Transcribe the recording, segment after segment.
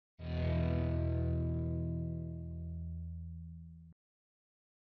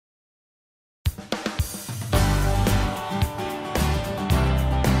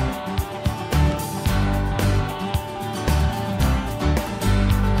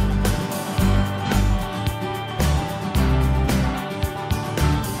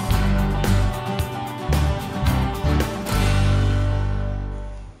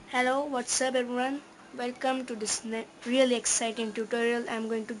What's up everyone? Welcome to this really exciting tutorial I'm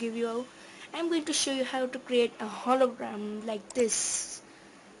going to give you. I'm going to show you how to create a hologram like this.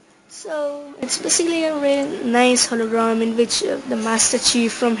 So it's basically a really nice hologram in which the Master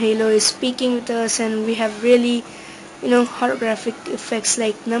Chief from Halo is speaking with us, and we have really holographic effects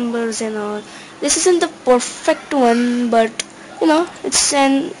like numbers and all. This isn't the perfect one, but it's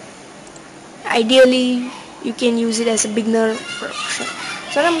an ideally you can use it as a beginner production.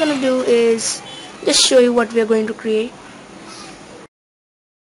 So what I'm gonna do is just show you what we are going to create.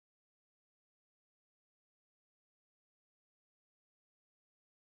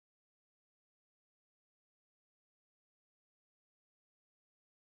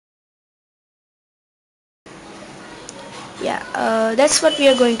 Yeah, that's what we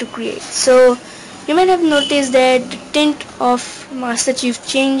are going to create. So you might have noticed that the tint of Master Chief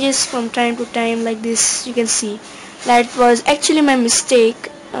changes from time to time like this. You can see that was actually my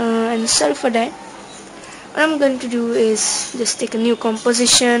mistake, and sorry for that. What I'm going to do is just take a new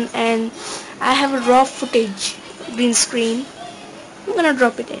composition, and I have a raw footage green screen. I'm gonna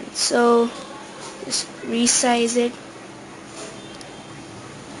drop it in, so just resize it.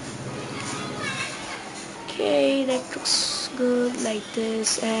 Okay, that looks good like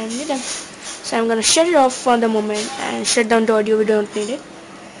this, and we're done. So I'm gonna shut it off for the moment and shut down the audio. We don't need it,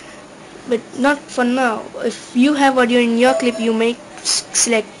 but not for now. If you have audio in your clip, you may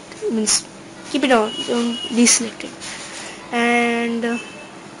select, means keep it on, don't deselect it. And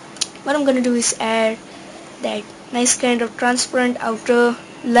what I'm gonna do is add that nice kind of transparent outer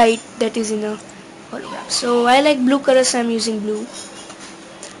light that is in a hologram. So I like blue color, so I'm using blue.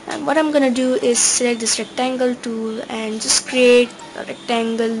 And what I'm gonna do is select this rectangle tool and just create a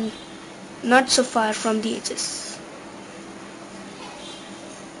rectangle not so far from the edges.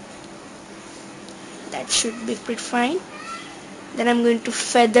 That should be pretty fine. Then I'm going to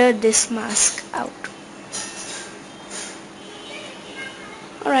feather this mask out.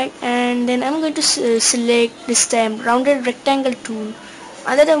 Alright, and then I'm going to select this time rounded rectangle tool,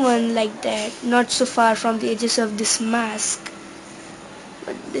 another one like that, not so far from the edges of this mask,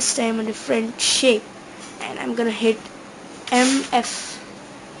 but this time a different shape, and I'm gonna hit MF.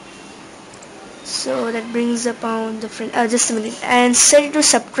 So that brings upon the front, just a minute, and set it to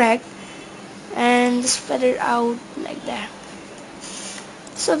subtract, and just feather it out like that.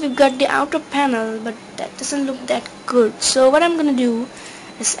 So we've got the outer panel, but that doesn't look that good. So what I'm gonna do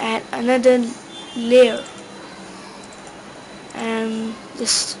is add another layer and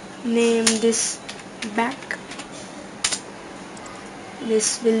just name this back.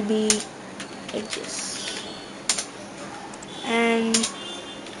 This will be edges, and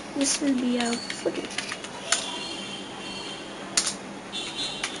this will be our footage.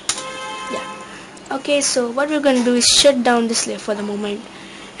 Yeah. Okay, so what we're going to do is shut down this layer for the moment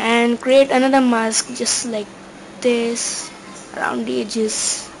and create another mask just like this around the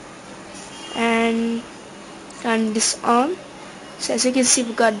edges, and turn this on. So as you can see,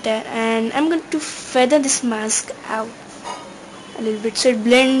 we got that, and I'm going to feather this mask out a little bit so it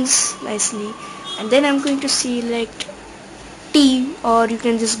blends nicely. And then I'm going to select T, or you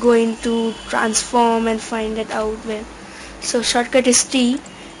can just go into transform and find it out where. So shortcut is T,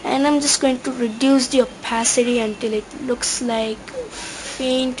 and I'm just going to reduce the opacity until it looks like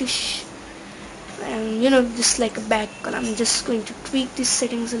faintish, and just like a background. I'm just going to tweak these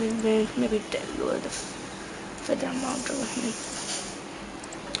settings a little bit, maybe lower the feather amount over here.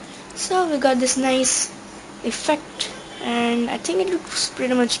 So we got this nice effect, and I think it looks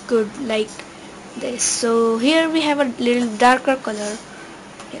pretty much good like this. So here we have a little darker color,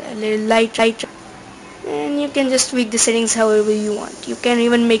 a little lighter, and you can just tweak the settings however you want. You can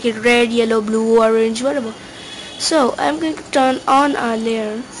even make it red, yellow, blue, orange, whatever. So I'm going to turn on our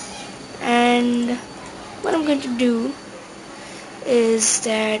layer, and what I'm going to do is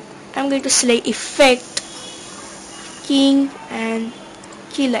that I'm going to select effect, keying, and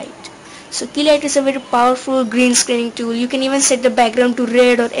key light. So key light is a very powerful green screening tool. You can even set the background to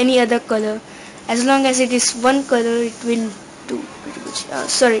red or any other color. As long as it is one color, it will do pretty much.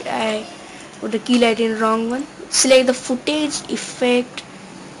 Sorry, I put the key light in wrong one. Select the footage, effect,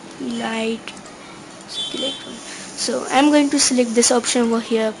 key light. So I'm going to select this option over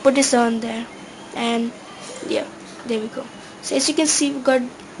here, put this on there, and yeah, there we go. So as you can see, we've got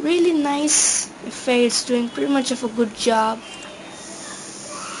really nice effects, doing pretty much of a good job.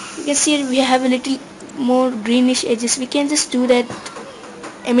 You can see we have a little more greenish edges. We can just do that,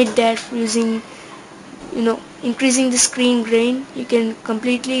 emit that using increasing the screen grain. You can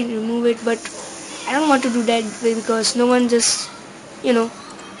completely remove it, but I don't want to do that because no one just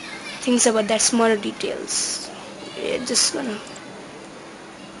thinks about that smaller details. We're just gonna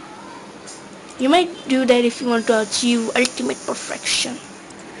You might do that if you want to achieve ultimate perfection.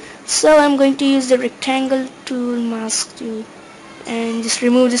 So I'm going to use the rectangle tool, mask tool, and just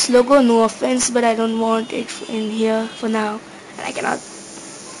remove this logo. No offense, but I don't want it in here for now, and I cannot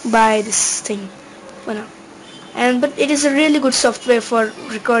buy this thing for now. But it is a really good software for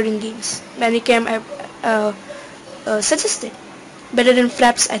recording games. Manicam suggested better than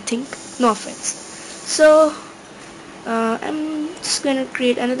Flaps, I think. No offense. So I'm just gonna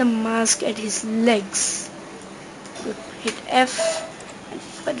create another mask at his legs. Hit F and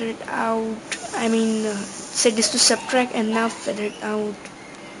feather it out. Set this to subtract and now feather it out.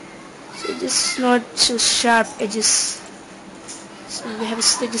 So just not so sharp edges. So we have a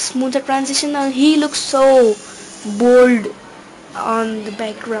smoother transition. Now he looks so bold on the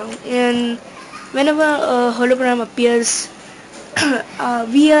background, and whenever a hologram appears,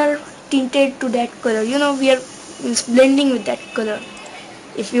 we are tinted to that color. We are blending with that color.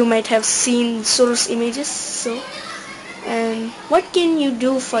 If you might have seen source images. So, and what can you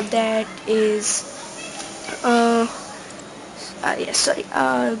do for that is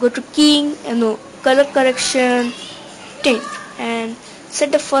go to keying and no color correction, tint, and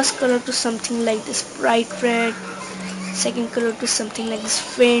set the first color to something like this bright red, second color to something like this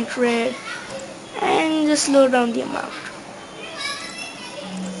faint red, and just slow down the amount.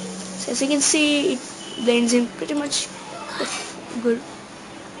 So as you can see, it blends in pretty much good.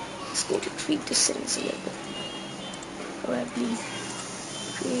 Just going to tweak the settings a little bit. Probably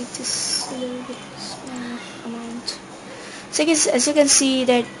create this a little bit small amount. So as you can see,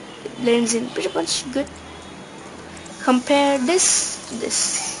 that blends in pretty much good. Compare this to this.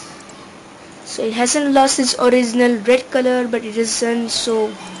 So it hasn't lost its original red color, but it isn't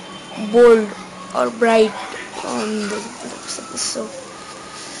so bold or bright on the surface.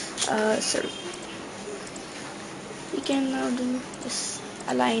 So we can now do this,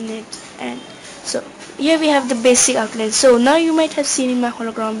 align it, and so here we have the basic outline. So now you might have seen in my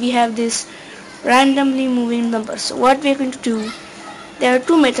hologram we have this randomly moving number. So what we are going to do, there are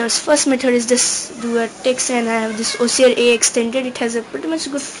two methods. First method is this, do a text, and I have this OCR A extended. It has a pretty much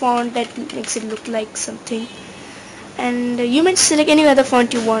good font that makes it look like something, and you might select any other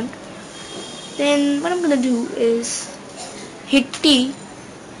font you want. Then what I'm gonna do is hit T,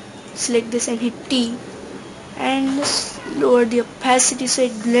 select this and hit T, and just lower the opacity so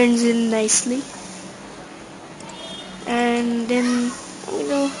it blends in nicely. And then I'm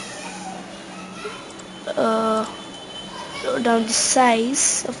gonna lower down the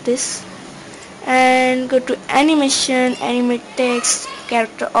size of this and go to animation, animate text,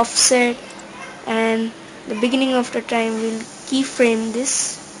 character offset, and the beginning of the time we'll keyframe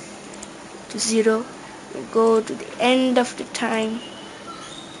this to 0. We'll go to the end of the time,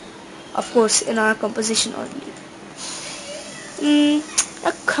 of course in our composition only.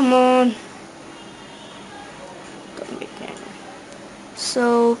 Oh, come on.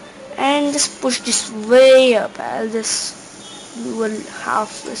 So, and just push this way up. I'll just do a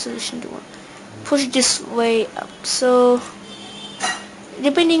half resolution to one. Push this way up. So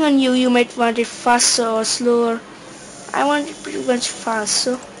depending on you, you might want it faster or slower. I want it pretty much fast,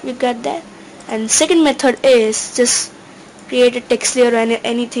 so we got that. And second method is just create a text layer or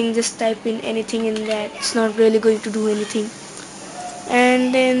anything. Just type in anything in that. It's not really going to do anything.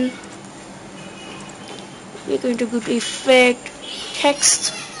 And then we're going to go to effect,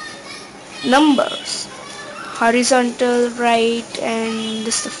 text, numbers, horizontal, right, and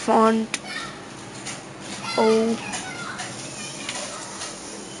this is the font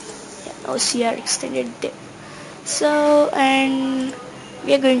OCR extended there. So, and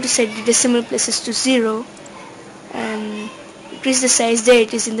we are going to set the decimal places to 0 and increase the size. There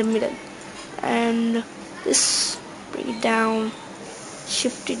it is in the middle, and this, bring it down,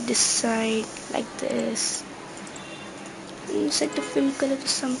 shift it this side like this, and set the fill color to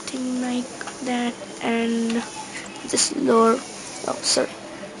something like that, and just lower,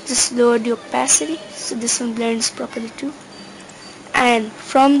 just lower the opacity so this one blends properly too. And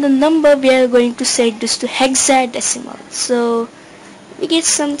from the number we are going to set this to hexadecimal, so we get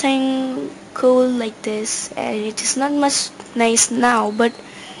something cool like this. And it is not much nice now, but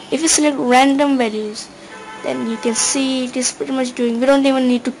if you select random values, then you can see it is pretty much doing, we don't even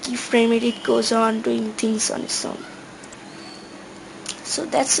need to keyframe it, it goes on doing things on its own. So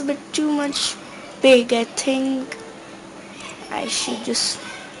that's a bit too much big. I think I should just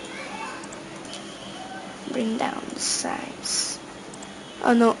bring down the size.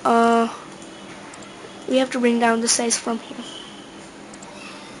 Oh no, we have to bring down the size from here.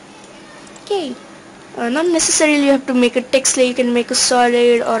 Okay, not necessarily you have to make a text layer, you can make a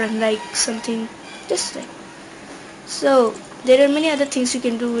solid or like something this way. So there are many other things you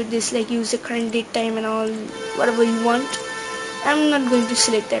can do with this, like use the current date time and all, whatever you want. I'm not going to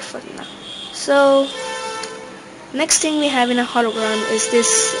select that for now. So next thing we have in a hologram is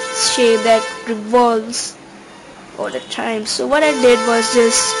this shape that revolves all the time. So what I did was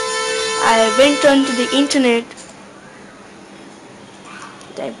just I went on to the internet,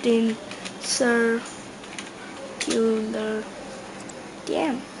 typed in circular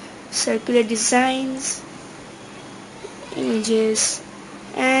designs, images,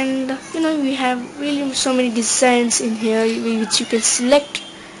 and we have really so many designs in here which you can select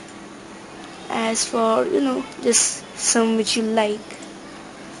as for just some which you like.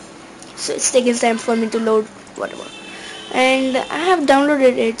 So it's taking time for me to load whatever, and I have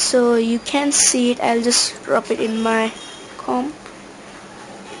downloaded it so you can see it. I'll just drop it in my comp.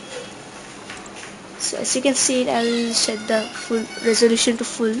 So as you can see it, I'll set the full resolution to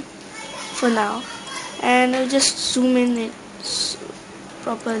full for now, and I'll just zoom in it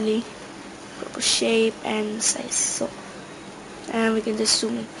properly, proper shape and size. So and we can just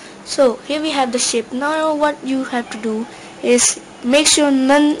zoom in. So here we have the shape. Now what you have to do is make sure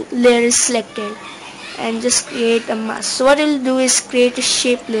none layer is selected and just create a mask. So what I'll do is create a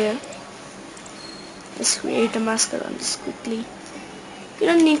shape layer. Just create a mask around this quickly. You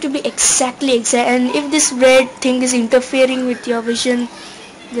don't need to be exactly exact, and if this red thing is interfering with your vision,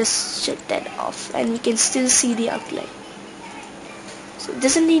 just shut that off and we can still see the outline. So it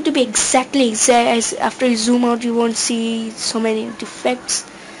doesn't need to be exactly exact, as after you zoom out you won't see so many defects.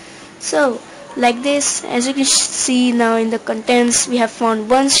 So like this, as you can see now in the contents, we have found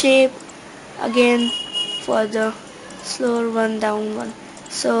one shape again for the slower one, down one.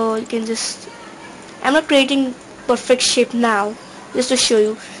 So you can just, I'm not creating perfect shape now, just to show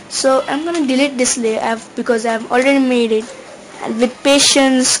you. So I'm gonna delete this layer because I've already made it, and with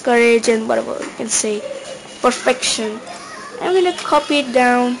patience, courage, and whatever you can say, perfection, I'm gonna copy it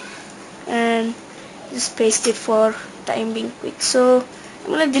down and just paste it for time being quick. So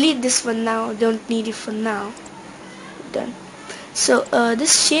I'm gonna delete this one now, don't need it for now. Done. So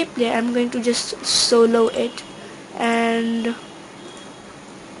this shape layer, I'm going to just solo it, and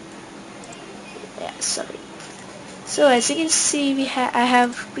yeah, sorry. So as you can see, I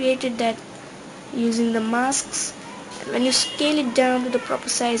have created that using the masks, and when you scale it down to the proper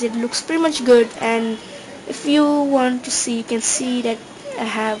size, it looks pretty much good. And if you want to see, you can see that I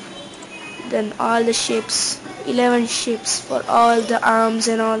have done all the shapes, 11 shapes for all the arms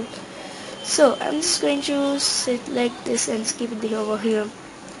and all. So I'm just going to select this and keep it over here,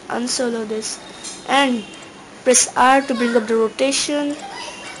 unsolo this, and press R to bring up the rotation,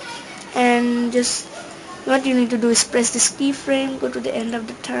 and just what you need to do is press this keyframe, go to the end of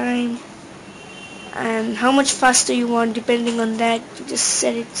the time, and how much faster you want, depending on that you just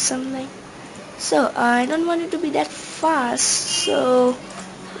set it something. So I don't want it to be that fast, so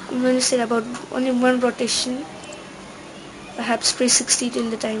I'm going to set about only one rotation, perhaps 360 till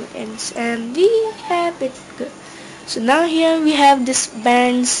the time it ends, and we have it good. So now here we have these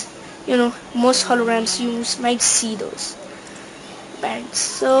bands, most holograms you might see those bands.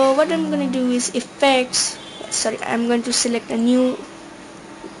 So what I'm going to do is effects, I'm going to select a new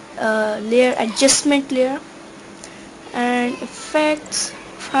layer, adjustment layer, and effects,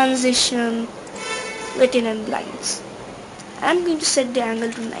 transition, retina and blinds. I'm going to set the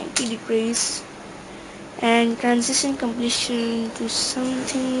angle to 90 degrees and transition completion to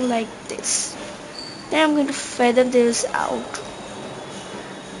something like this. Then I'm going to feather this out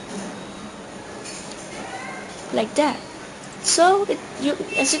like that. So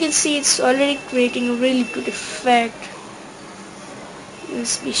as you can see, it's already creating a really good effect.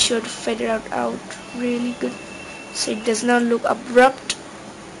 Just be sure to feather it out really good so it does not look abrupt.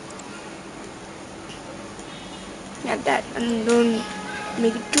 Like that, and don't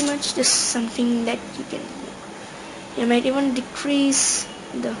make it too much, just something that you might even decrease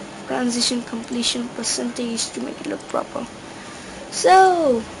the transition completion percentage to make it look proper.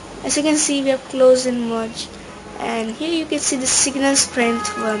 So as you can see, we have closed and merged, and here you can see the signal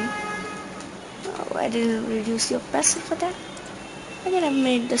strength one. Oh, I didn't reduce the opacity for that. Again, I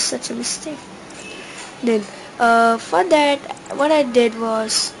made such a mistake. Then for that, what I did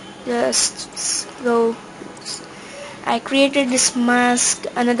was just go, I created this mask,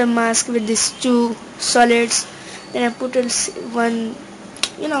 another mask with these two solids. Then I put one,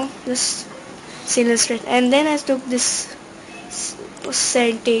 this signal strength, and then I took this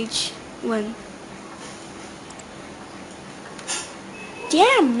percentage one.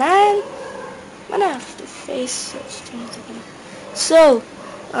 Damn, man, I'm gonna have to face such things again. So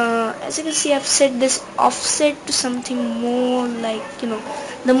as you can see, I've set this offset to something more like,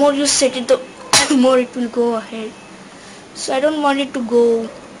 the more you set it, the more it will go ahead. So I don't want it to go,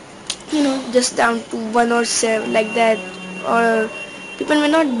 just down to 1 or 7 like that, or people may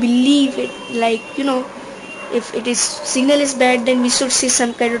not believe it, like, if it is signal is bad, then we should see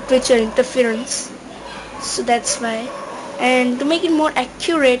some kind of twitch or interference. So that's why. And to make it more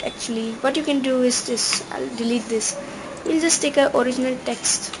accurate, actually what you can do is this. I'll delete this. We'll just take our original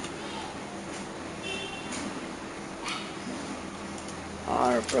text,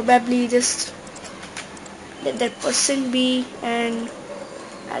 or probably just let that person be, and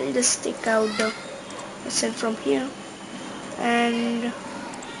I'll just take out the person from here and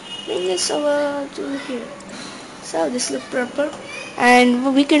bring this over to here. So this look proper,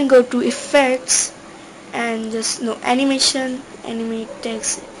 and we can go to effects and just animation, animate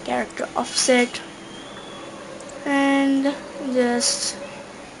text, character offset, and just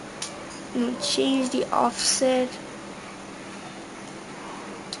change the offset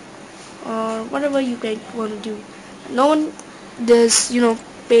or whatever you guys want to do. No one does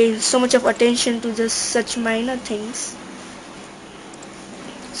pay so much of attention to just such minor things.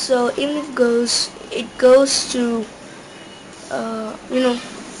 So even if it goes to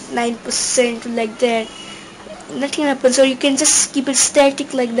 9% like that, nothing happens. Or you can just keep it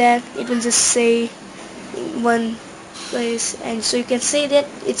static like that, it will just say in one place, and so you can say that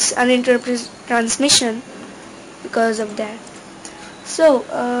it's uninterrupted transmission because of that. So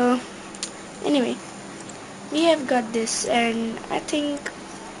anyway, we have got this, and I think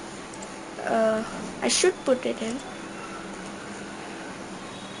I should put it in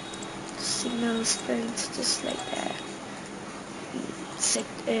signal strength just like that. Set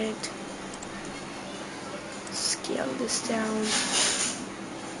it, scale this down,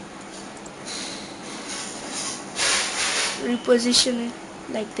 reposition it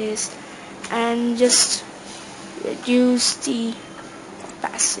like this, and just reduce the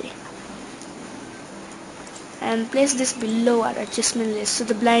opacity and place this below our adjustment list so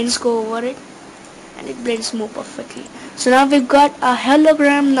the blinds go over it and it blends more perfectly. So now we've got a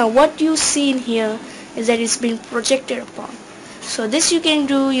hologram. Now what you see in here is that it's been projected upon. So this you can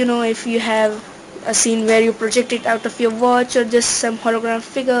do, if you have a scene where you project it out of your watch, or just some hologram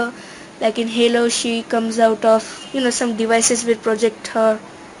figure, like in Halo she comes out of some devices will project her,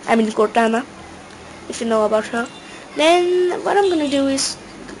 Cortana, if you know about her. Then what I'm gonna do is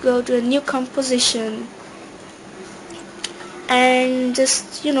go to a new composition and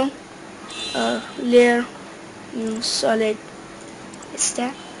just layer, new solid. It's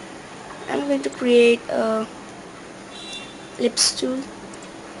that. I'm going to create a ellipse tool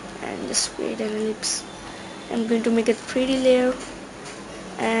and just create an ellipse. I'm going to make a 3D layer,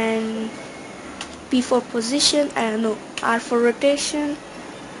 and P for position, R for rotation.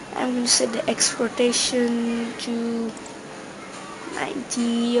 I'm going to set the X rotation to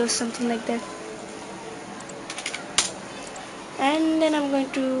 90 or something like that, and then I'm going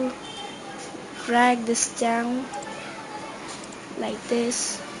to drag this down like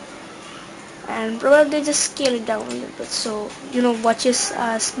this, and probably just scale it down a little bit so watches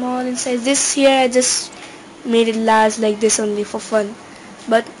are small in size. This here I just made it large like this only for fun,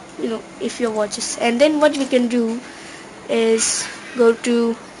 but if your watches. And then what we can do is go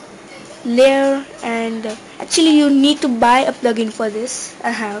to layer, and actually you need to buy a plugin for this.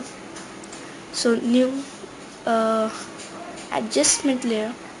 I have. So new adjustment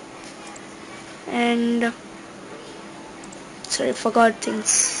layer, and sorry, forgot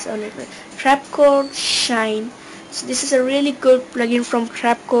things a little bit. Trapcode Shine. So this is a really good plugin from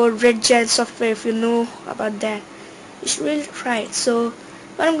Trapcode, Red Giant software. If you know about that, you should really try it. So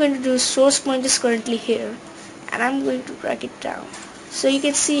what I'm going to do is source point is currently here, and I'm going to drag it down so you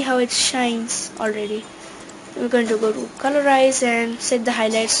can see how it shines already. We're going to go to colorize and set the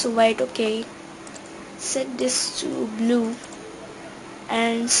highlights to white. Okay, set this to blue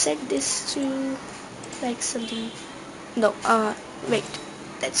and set this to like something. No, wait,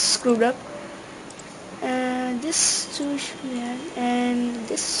 that's screwed up. This to and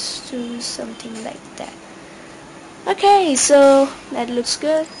this to something like that. Okay, so that looks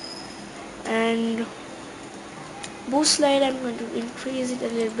good. And boost light, I'm going to increase it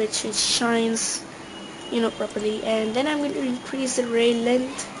a little bit so it shines properly, and then I'm going to increase the ray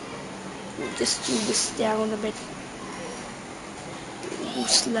length, just do this down a bit.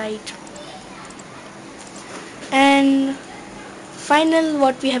 Boost light, and final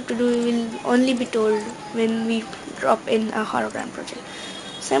what we have to do will only be told when we drop in a hologram project.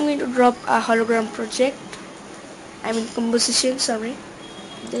 So I'm going to drop a hologram project, composition, sorry,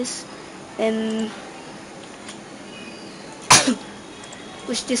 this, and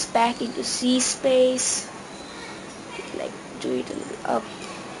push this back into C space, like do it a little up,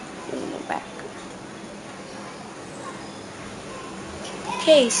 a little back.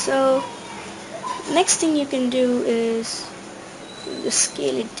 Okay, so next thing you can do is just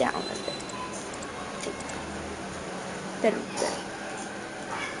scale it down a bit. I think that would be better.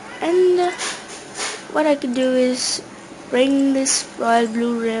 And what I could do is bring this royal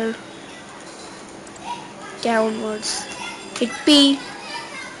blue rail downwards. Hit P.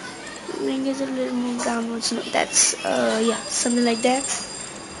 Bring it a little more downwards. No, that's yeah, something like that.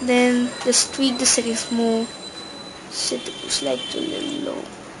 Then just tweak the settings more. Set the push light to a little low.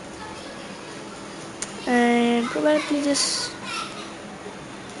 And probably just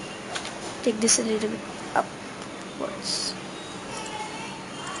take this a little bit upwards.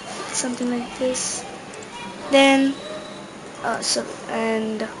 Something like this. Then sorry,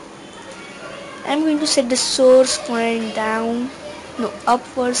 and I'm going to set the source point down, no,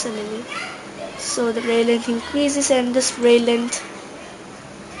 upwards a little, so the rail length increases, and this rail length,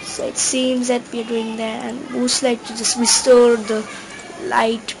 so it seems that we are doing that, and boost light to just restore the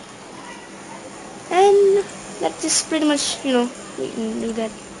light, and that is pretty much, you know, we can do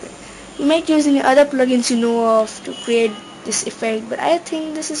that. You might use any other plugins you know of to create this effect, but I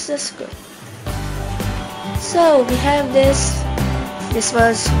think this is just good. So we have this. This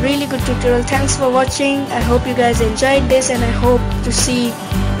was really good tutorial. Thanks for watching. I hope you guys enjoyed this, and I hope to see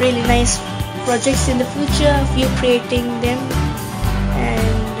really nice projects in the future of you creating them.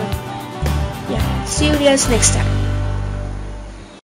 And yeah, see you guys next time.